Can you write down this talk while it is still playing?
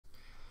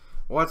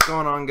What's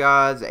going on,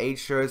 guys?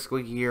 H-Show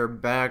Squeaky here,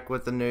 back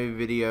with a new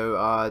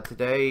video.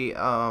 Today,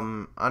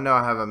 I know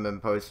I haven't been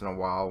posting in a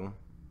while.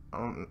 I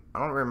don't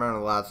remember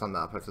the last time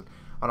that I posted.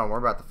 Hold on, we're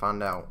about to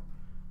find out.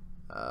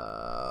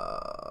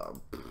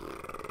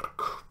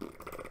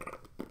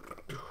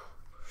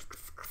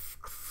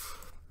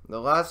 The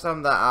last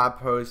time that I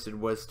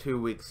posted was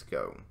 2 weeks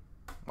ago.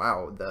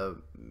 Wow,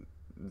 the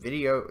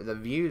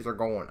views are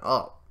going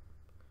up.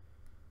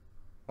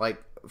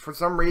 Like, for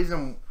some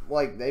reason,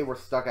 like, they were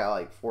stuck at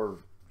like one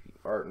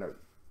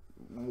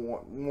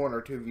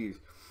or two views.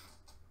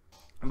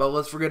 But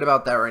let's forget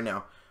about that right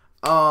now.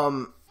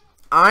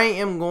 I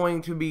am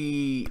going to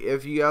be,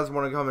 if you guys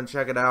want to come and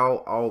check it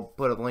out, I'll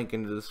put a link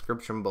in the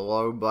description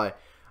below. But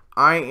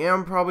I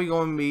am probably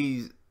going to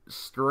be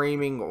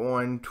streaming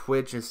on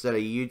Twitch instead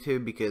of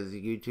YouTube, because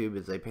YouTube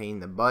is a pain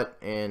in the butt,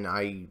 and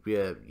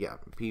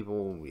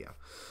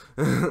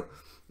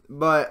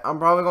but I'm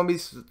probably going to be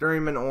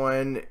streaming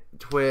on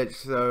Twitch,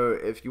 so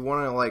if you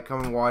want to, like,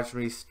 come and watch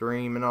me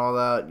stream and all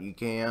that, you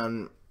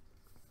can.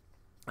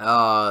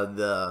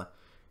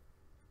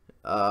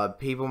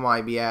 People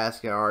might be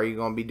asking, are you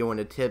going to be doing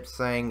the tips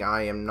thing?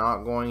 I am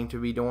not going to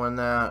be doing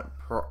that.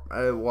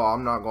 Well,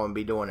 I'm not going to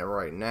be doing it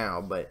right now,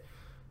 but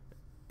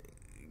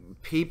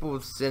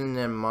people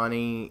sending in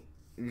money,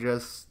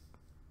 just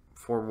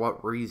for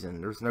what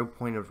reason? There's no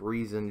point of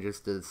reason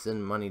just to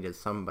send money to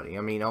somebody.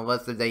 I mean,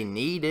 unless if they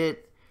need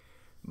it.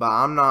 But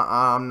I'm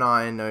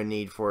not in no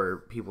need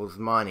for people's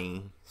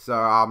money, so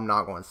I'm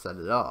not going to set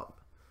it up.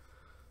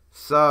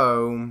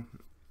 So,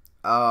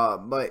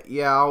 but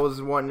yeah, I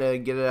was wanting to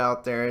get it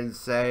out there and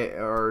say,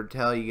 or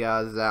tell you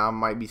guys that I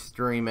might be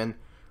streaming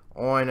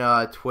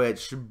on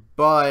Twitch,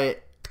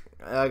 but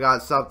I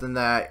got something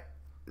that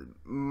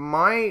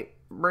might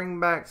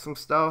bring back some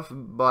stuff,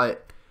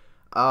 but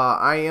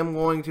I am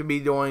going to be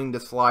doing the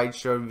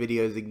slideshow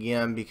videos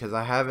again, because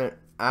I haven't,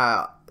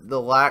 the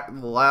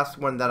last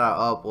one that I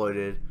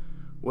uploaded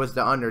was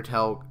the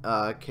Undertale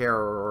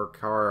Kara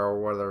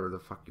or whatever the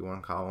fuck you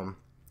want to call them,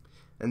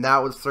 and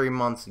that was 3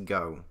 months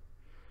ago.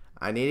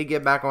 I need to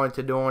get back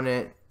onto doing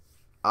it.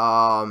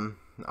 I'll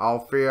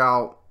figure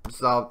out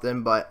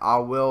something, but I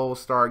will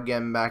start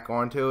getting back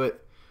onto it,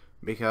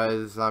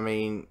 because I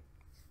mean,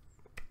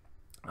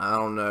 I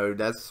don't know,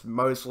 that's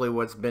mostly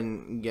what's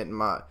been getting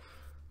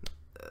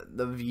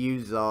the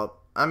views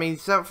up. I mean,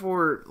 except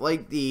for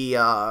like the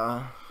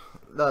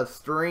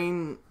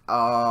stream,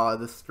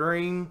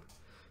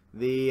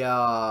 the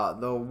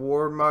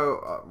war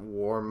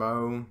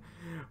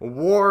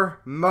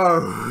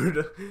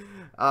mode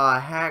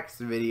hacks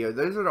video.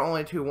 Those are the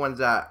only two ones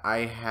that I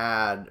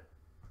had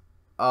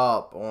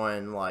up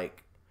on,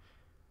 like,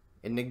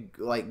 in the,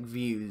 like,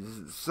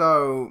 views.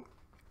 So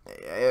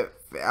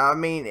I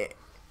mean,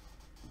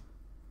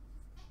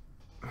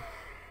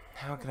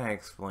 how can I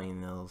explain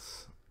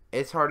this?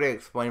 It's hard to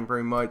explain,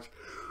 pretty much.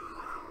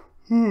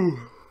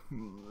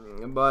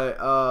 But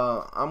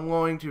I'm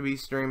going to be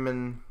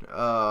streaming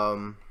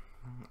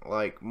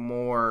like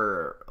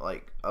more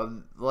like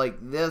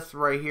this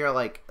right here,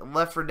 like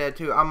Left 4 Dead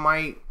 2. I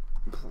might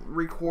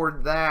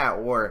record that,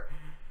 or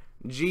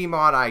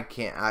Gmod. I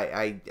can't.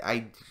 I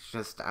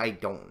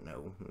don't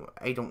know.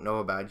 I don't know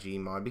about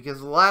Gmod, because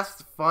the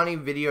last funny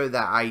video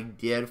that I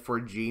did for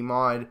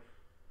Gmod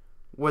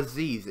was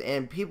these,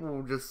 and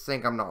people just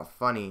think I'm not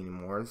funny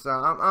anymore. So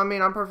I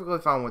mean, I'm perfectly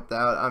fine with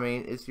that. I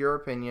mean, it's your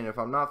opinion. If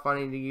I'm not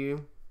funny to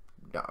you,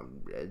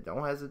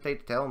 don't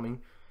hesitate to tell me.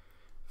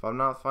 If I'm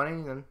not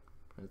funny, then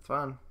it's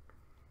fine.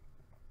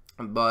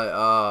 But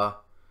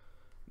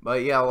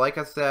yeah, like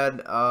I said,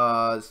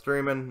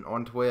 streaming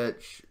on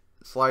Twitch,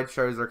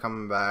 slideshows are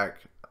coming back.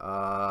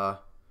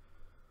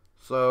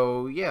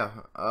 So yeah,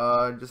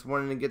 just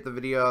wanted to get the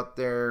video out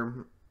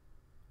there.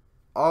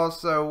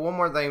 Also, one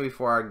more thing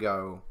before I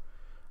go.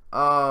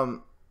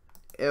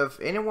 If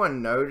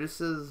anyone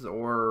notices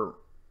or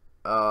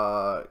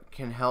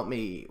can help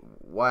me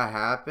what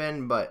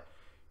happened, but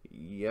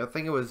yeah, I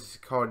think it was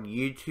called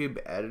YouTube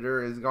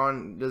Editor is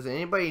gone. Does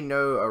anybody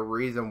know a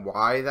reason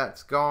why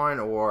that's gone,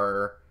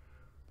 or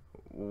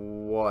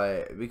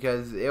what?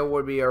 Because it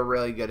would be a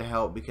really good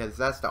help, because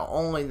that's the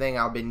only thing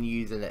I've been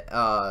using that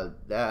I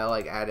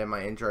like add in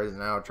my intros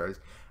and outros.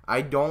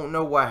 I don't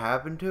know what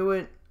happened to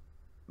it,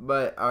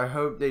 but I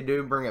hope they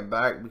do bring it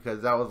back,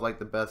 because that was like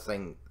the best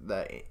thing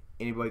that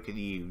anybody could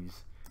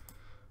use.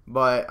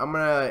 But I'm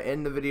gonna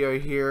end the video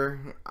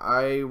here.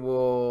 I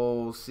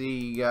will see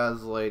you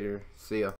guys later. See ya.